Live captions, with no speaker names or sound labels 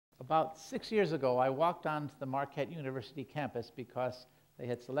About 6 years ago, I walked onto the Marquette University campus because they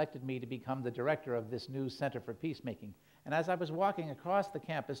had selected me to become the director of this new Center for Peacemaking. And as I was walking across the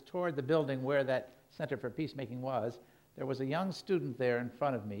campus toward the building where that Center for Peacemaking was, there was a young student there in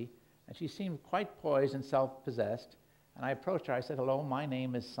front of me, and she seemed quite poised and self-possessed. And I approached her. I said, "Hello, my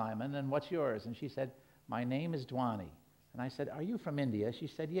name is Simon, and what's yours?" And she said, "My name is Dwani." And I said, "Are you from India?" She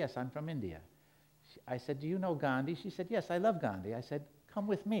said, "Yes, I'm from India." I said, "Do you know Gandhi?" She said, "Yes, I love Gandhi." I said, "Come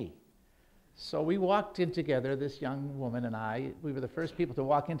with me." So we walked in together, this young woman and I. We were the first people to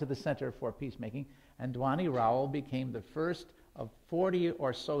walk into the Center for Peacemaking, and Dwani Rao became the first of 40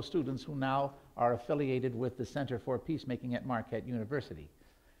 or so students who now are affiliated with the Center for Peacemaking at Marquette University.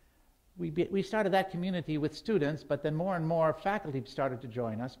 We started that community with students, but then more and more faculty started to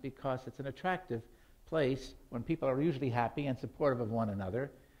join us because it's an attractive place when people are usually happy and supportive of one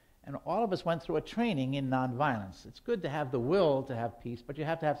another. And all of us went through a training in nonviolence. It's good to have the will to have peace, but you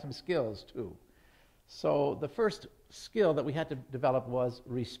have to have some skills too. So the first skill that we had to develop was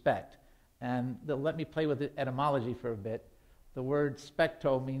respect. And let me play with the etymology for a bit. The word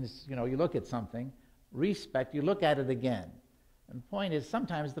specto means, you look at something. Respect, you look at it again. And the point is,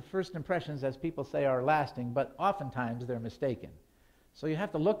 sometimes the first impressions, as people say, are lasting, but oftentimes they're mistaken. So you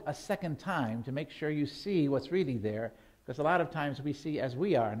have to look a second time to make sure you see what's really there, because a lot of times we see as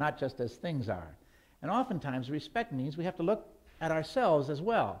we are, not just as things are. And oftentimes respect means we have to look at ourselves as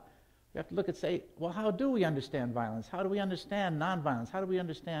well. We have to look and say, well, how do we understand violence? How do we understand nonviolence? How do we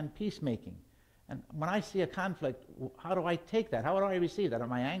understand peacemaking? And when I see a conflict, how do I take that? How do I receive that?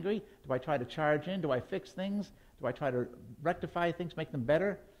 Am I angry? Do I try to charge in? Do I fix things? Do I try to rectify things, make them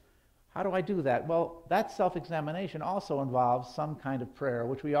better? How do I do that? Well, that self-examination also involves some kind of prayer,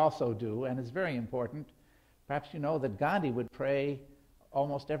 which we also do, and it's very important. Perhaps you know that Gandhi would pray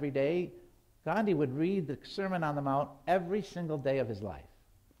almost every day. Gandhi would read the Sermon on the Mount every single day of his life.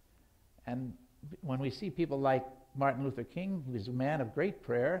 And when we see people like Martin Luther King, who was a man of great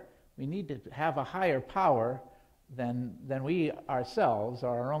prayer, we need to have a higher power than we ourselves,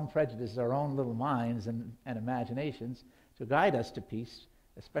 or our own prejudices, our own little minds and imaginations, to guide us to peace,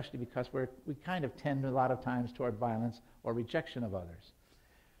 especially because we kind of tend a lot of times toward violence or rejection of others.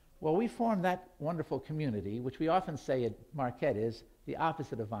 Well, we formed that wonderful community, which we often say at Marquette is the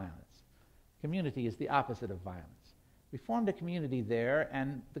opposite of violence. Community is the opposite of violence. We formed a community there,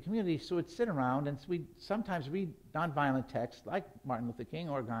 and the community would sit around, and we'd sometimes read nonviolent texts like Martin Luther King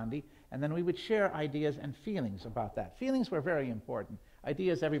or Gandhi, and then we would share ideas and feelings about that. Feelings were very important.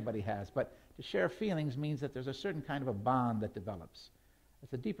 Ideas everybody has, but to share feelings means that there's a certain kind of a bond that develops.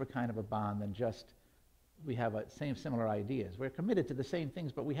 It's a deeper kind of a bond than just we have similar ideas. We're committed to the same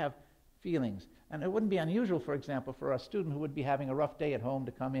things, but we have feelings. And it wouldn't be unusual, for example, for a student who would be having a rough day at home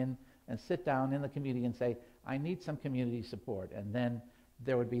to come in and sit down in the community and say, I need some community support. And then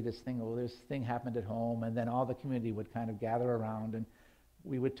there would be this thing, oh, this thing happened at home, and then all the community would kind of gather around and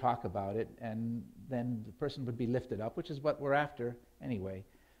we would talk about it, and then the person would be lifted up, which is what we're after anyway.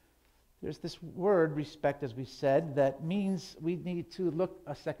 There's this word, respect, as we said, that means we need to look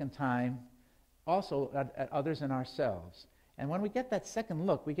a second time also at others and ourselves. And when we get that second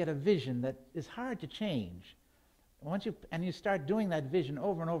look, we get a vision that is hard to change. Once you start doing that vision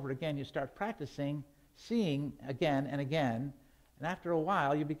over and over again, you start practicing seeing again and again, and after a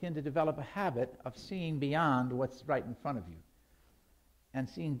while you begin to develop a habit of seeing beyond what's right in front of you and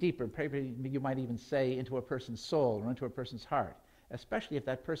seeing deeper. You might even say into a person's soul or into a person's heart, especially if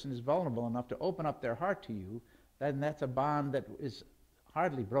that person is vulnerable enough to open up their heart to you. Then that's a bond that is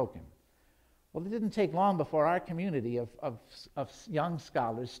hardly broken. Well, it didn't take long before our community of young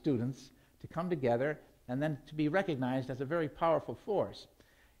scholars, students, to come together and then to be recognized as a very powerful force.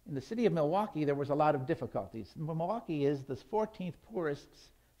 In the city of Milwaukee, there was a lot of difficulties. Milwaukee is the 14th poorest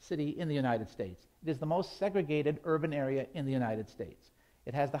city in the United States. It is the most segregated urban area in the United States.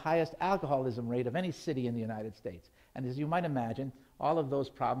 It has the highest alcoholism rate of any city in the United States. And as you might imagine, all of those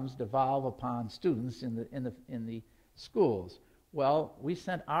problems devolve upon students in the schools. Well, we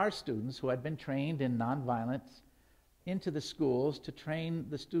sent our students who had been trained in nonviolence into the schools to train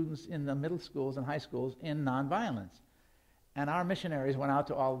the students in the middle schools and high schools in nonviolence. And our missionaries went out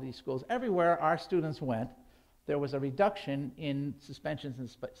to all of these schools. Everywhere our students went, there was a reduction in suspensions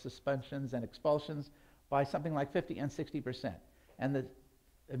and expulsions by something like 50 and 60%. And the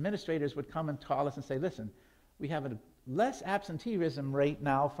administrators would come and call us and say, listen, we have a less absenteeism rate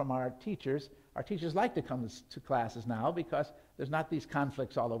now from our teachers. Our teachers like to come to classes now because there's not these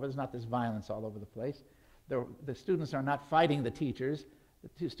conflicts all over. There's not this violence all over the place. The students are not fighting the teachers.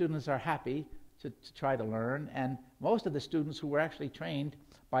 The students are happy to try to learn. And most of the students who were actually trained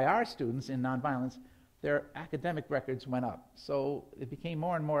by our students in nonviolence their academic records went up. So it became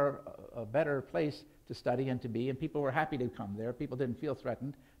more and more a better place to study and to be, and people were happy to come there. People didn't feel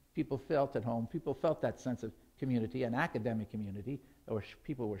threatened. People felt at home. People felt that sense of community, an academic community, or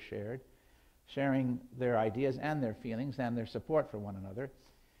people were sharing their ideas and their feelings and their support for one another.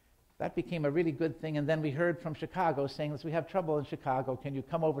 That became a really good thing, and then we heard from Chicago saying, "Listen, we have trouble in Chicago. Can you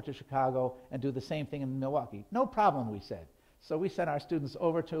come over to Chicago and do the same thing in Milwaukee?" No problem, we said. So we sent our students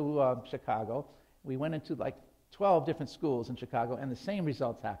over to Chicago. We went into like 12 different schools in Chicago, and the same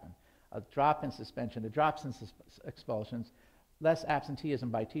results happened. A drop in suspension, a drop in expulsions, less absenteeism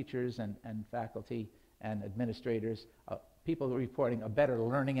by teachers and faculty and administrators, people reporting a better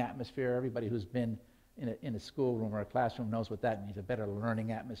learning atmosphere. Everybody who's been in a schoolroom or a classroom knows what that means, a better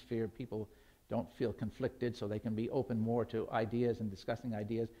learning atmosphere. People don't feel conflicted, so they can be open more to ideas and discussing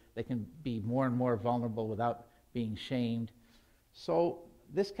ideas. They can be more and more vulnerable without being shamed. So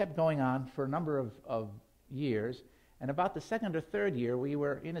this kept going on for a number of years, and about the second or third year, we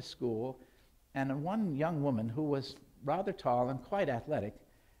were in a school, and one young woman who was rather tall and quite athletic,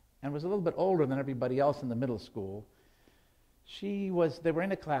 and was a little bit older than everybody else in the middle school, they were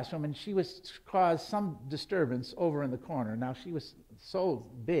in a classroom, and she caused some disturbance over in the corner. Now, she was so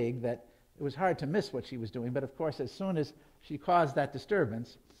big that it was hard to miss what she was doing, but of course, as soon as she caused that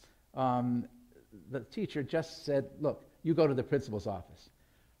disturbance, the teacher just said, "Look, you go to the principal's office."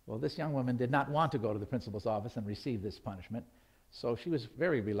 Well, this young woman did not want to go to the principal's office and receive this punishment, so she was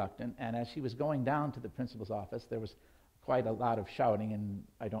very reluctant, and as she was going down to the principal's office, there was quite a lot of shouting, and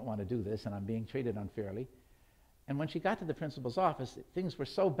 "I don't want to do this, and I'm being treated unfairly." And when she got to the principal's office, things were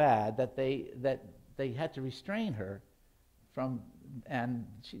so bad that they had to restrain her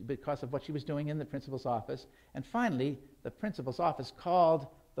because of what she was doing in the principal's office. And finally, the principal's office called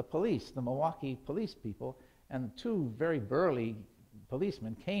the police, the Milwaukee police people, and two very burly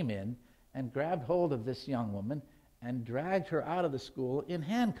policemen came in and grabbed hold of this young woman and dragged her out of the school in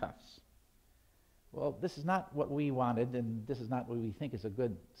handcuffs. Well, this is not what we wanted, and this is not what we think is a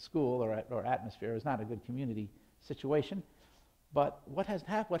good school or atmosphere. It's not a good community situation. But what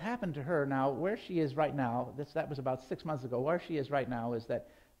happened to her now, where she is right now, that was about 6 months ago, where she is right now is that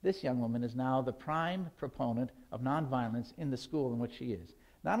this young woman is now the prime proponent of nonviolence in the school in which she is.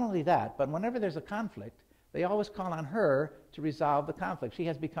 Not only that, but whenever there's a conflict, they always call on her to resolve the conflict. She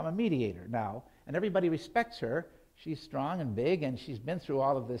has become a mediator now, and everybody respects her. She's strong and big, and she's been through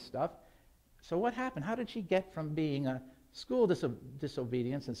all of this stuff. So what happened? How did she get from being a school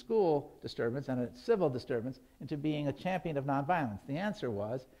disobedience and school disturbance and a civil disturbance into being a champion of nonviolence? The answer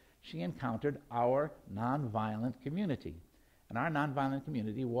was she encountered our nonviolent community. And our nonviolent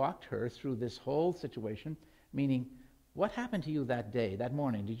community walked her through this whole situation, meaning, what happened to you that day, that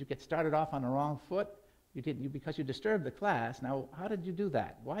morning? Did you get started off on the wrong foot? Because you disturbed the class. Now, how did you do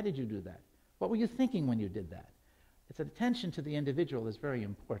that? Why did you do that? What were you thinking when you did that? It's attention to the individual is very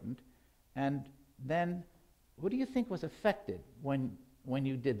important. And then, who do you think was affected when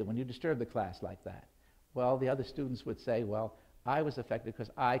you did that, when you disturbed the class like that? Well, the other students would say, well, I was affected because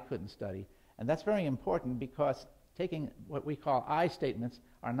I couldn't study. And that's very important because taking what we call I statements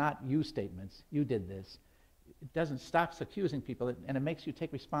are not you statements. You did this. It doesn't stop accusing people, and it makes you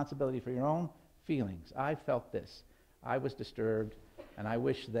take responsibility for your own feelings. I felt this. I was disturbed, and I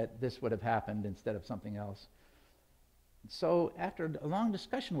wish that this would have happened instead of something else. So after a long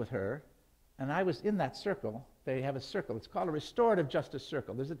discussion with her, and I was in that circle, they have a circle. It's called a restorative justice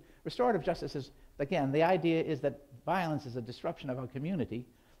circle. Restorative justice is, again, the idea is that violence is a disruption of a community.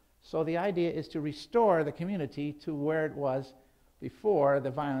 So the idea is to restore the community to where it was before the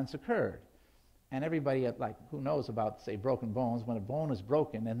violence occurred. And everybody, who knows about, say, broken bones, when a bone is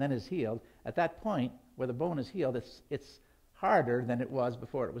broken and then is healed, at that point where the bone is healed, it's harder than it was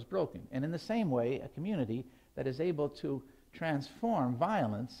before it was broken. And in the same way, a community that is able to transform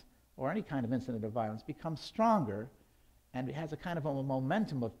violence or any kind of incident of violence becomes stronger, and it has a kind of a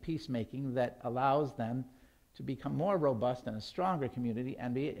momentum of peacemaking that allows them to become more robust and a stronger community,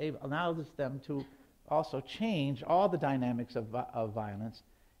 and allows them to also change all the dynamics of violence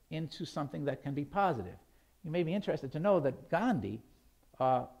into something that can be positive. You may be interested to know that Gandhi,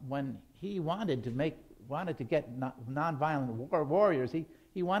 when he wanted to get nonviolent warriors,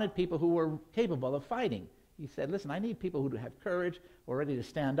 he wanted people who were capable of fighting. He said, listen, I need people who have courage, who are ready to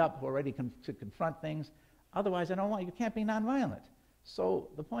stand up, who are ready to confront things. Otherwise, you can't be nonviolent. So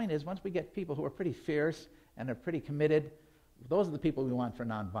the point is, once we get people who are pretty fierce and are pretty committed, those are the people we want for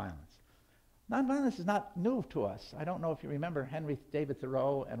nonviolence. Nonviolence is not new to us. I don't know if you remember Henry David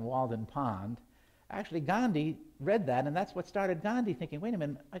Thoreau and Walden Pond. Actually, Gandhi read that, and that's what started Gandhi thinking, wait a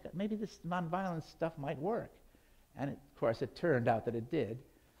minute, maybe this nonviolence stuff might work. And of course, it turned out that it did.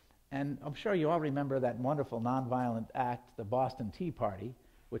 And I'm sure you all remember that wonderful nonviolent act, the Boston Tea Party,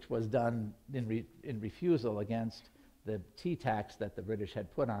 which was done in refusal against the tea tax that the British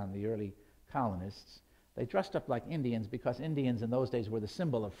had put on the early colonists. They dressed up like Indians because Indians in those days were the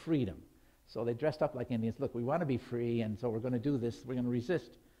symbol of freedom. So they dressed up like Indians. Look, we want to be free, and so we're going to do this. We're going to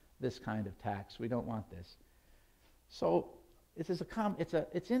resist this kind of tax. We don't want this. So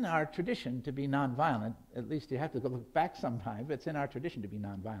it's in our tradition to be nonviolent. At least you have to go look back sometime. It's in our tradition to be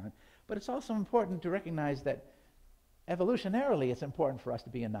nonviolent. But it's also important to recognize that evolutionarily it's important for us to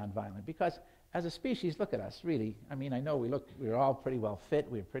be nonviolent, because as a species, look at us, really. I mean, I know we're all pretty well fit.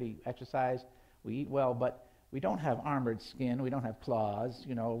 We're pretty exercised. We eat well, but we don't have armored skin. We don't have claws.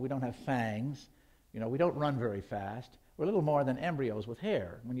 We don't have fangs. We don't run very fast. We're a little more than embryos with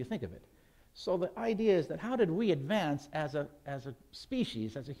hair when you think of it. So the idea is that how did we advance as a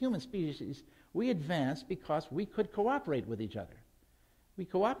species, as a human species? We advanced because we could cooperate with each other. We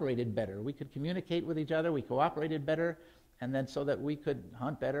cooperated better. We could communicate with each other. We cooperated better, and then so that we could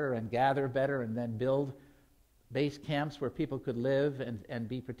hunt better and gather better and then build base camps where people could live and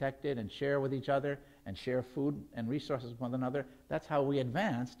be protected and share with each other and share food and resources with one another. That's how we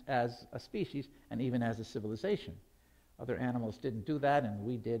advanced as a species and even as a civilization. Other animals didn't do that, and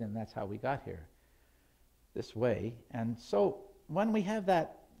we did, and that's how we got here this way. And so when we have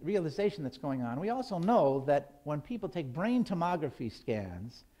that realization that's going on, we also know that when people take brain tomography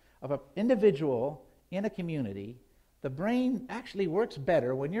scans of an individual in a community, the brain actually works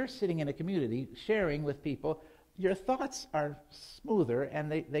better when you're sitting in a community sharing with people. Your thoughts are smoother,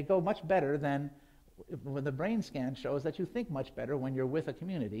 and they go much better than when the brain scan shows that you think much better when you're with a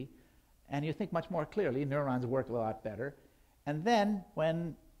community, and you think much more clearly. Neurons work a lot better. And then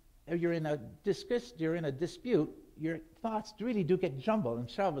when you're in a dispute, your thoughts really do get jumbled.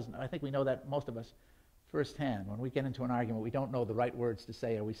 And I think we know that, most of us, firsthand. When we get into an argument, we don't know the right words to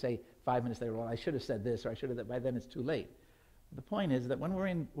say, or we say 5 minutes later, well, I should have said this, or I should have that. By then it's too late. The point is that when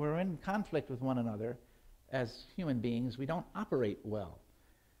we're in conflict with one another as human beings, we don't operate well.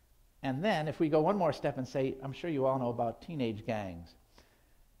 And then if we go one more step and say, I'm sure you all know about teenage gangs.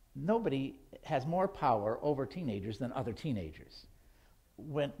 Nobody has more power over teenagers than other teenagers.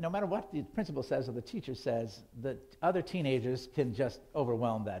 No matter what the principal says or the teacher says, the other teenagers can just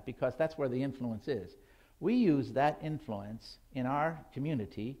overwhelm that, because that's where the influence is. We use that influence in our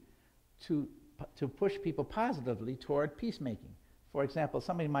community to push people positively toward peacemaking. For example,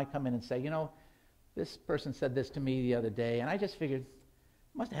 somebody might come in and say, this person said this to me the other day, and I just figured,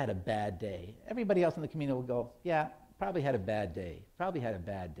 must have had a bad day. Everybody else in the community will go, yeah, probably had a bad day, probably had a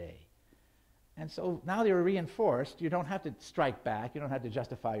bad day. And so now you're reinforced. You don't have to strike back. You don't have to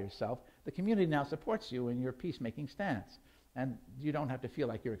justify yourself. The community now supports you in your peacemaking stance. And you don't have to feel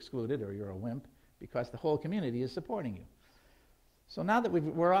like you're excluded or you're a wimp, because the whole community is supporting you. So now that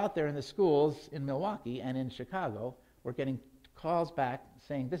we're out there in the schools in Milwaukee and in Chicago, we're getting calls back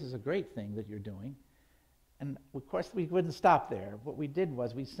saying, this is a great thing that you're doing. And of course, we wouldn't stop there. What we did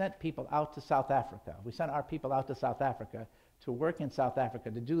was we sent people out to South Africa. We sent our people out to South Africa to work in South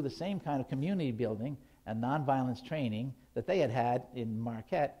Africa to do the same kind of community building and nonviolence training that they had in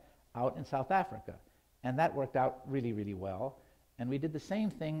Marquette out in South Africa. And that worked out really, really well. And we did the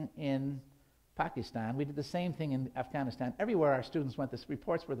same thing in Pakistan. We did the same thing in Afghanistan. Everywhere our students went, the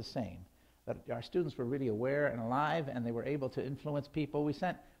reports were the same, that our students were really aware and alive, and they were able to influence people. We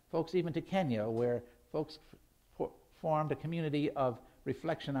sent folks even to Kenya, where folks formed a community of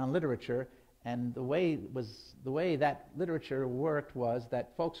reflection on literature. And the way that literature worked was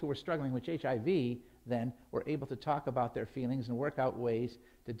that folks who were struggling with HIV then were able to talk about their feelings and work out ways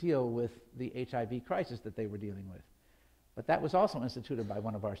to deal with the HIV crisis that they were dealing with. But that was also instituted by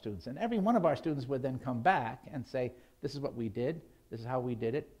one of our students. And every one of our students would then come back and say, this is what we did, this is how we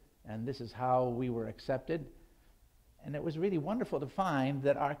did it, and this is how we were accepted. And it was really wonderful to find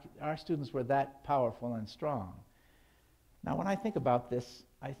that our students were that powerful and strong. Now, when I think about this,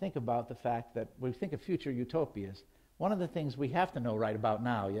 I think about the fact that when we think of future utopias, one of the things we have to know right about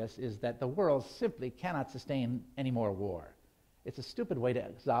now, yes, is that the world simply cannot sustain any more war. It's a stupid way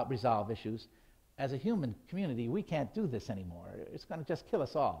to resolve issues. As a human community, we can't do this anymore. It's going to just kill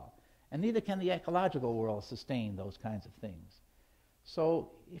us all. And neither can the ecological world sustain those kinds of things.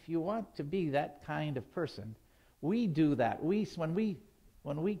 So if you want to be that kind of person, we do that. When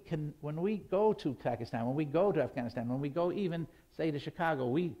we go to Pakistan, when we go to Afghanistan, when we go even, say, to Chicago,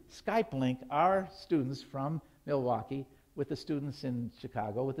 we Skype link our students from Milwaukee with the students in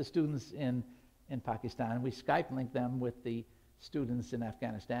Chicago, with the students in Pakistan. We Skype link them with the students in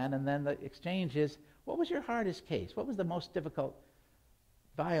Afghanistan, and then the exchange is, what was your hardest case? What was the most difficult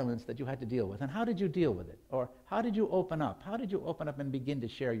violence that you had to deal with, and how did you deal with it? Or how did you open up? How did you open up and begin to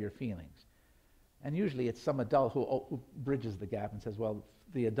share your feelings? And usually it's some adult who bridges the gap and says, well,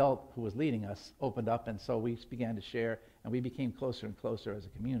 the adult who was leading us opened up, and so we began to share, and we became closer and closer as a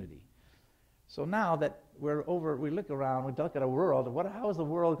community. So now that we look around, we look at a world, how is the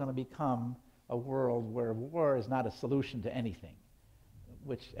world going to become a world where war is not a solution to anything?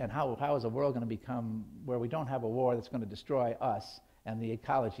 And how is the world going to become where we don't have a war that's going to destroy us and the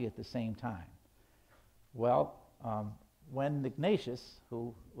ecology at the same time? Well, when Ignatius,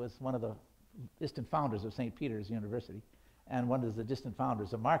 who was one of the distant founders of St. Peter's University, and one of the distant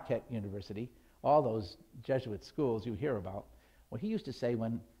founders of Marquette University, all those Jesuit schools you hear about, well, he used to say,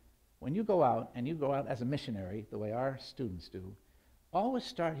 when you go out, and you go out as a missionary, the way our students do, always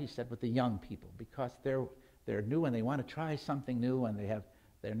start, he said, with the young people, because they're new and they want to try something new, and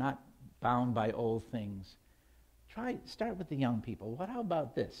they're not bound by old things. Start with the young people. How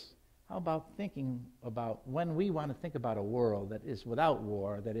about this? How about thinking about when we want to think about a world that is without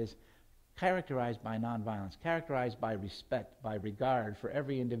war, that is characterized by nonviolence, characterized by respect, by regard for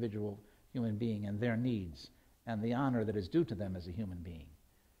every individual human being and their needs, and the honor that is due to them as a human being.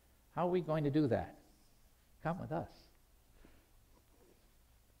 How are we going to do that? Come with us.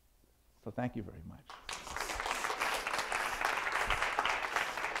 So thank you very much.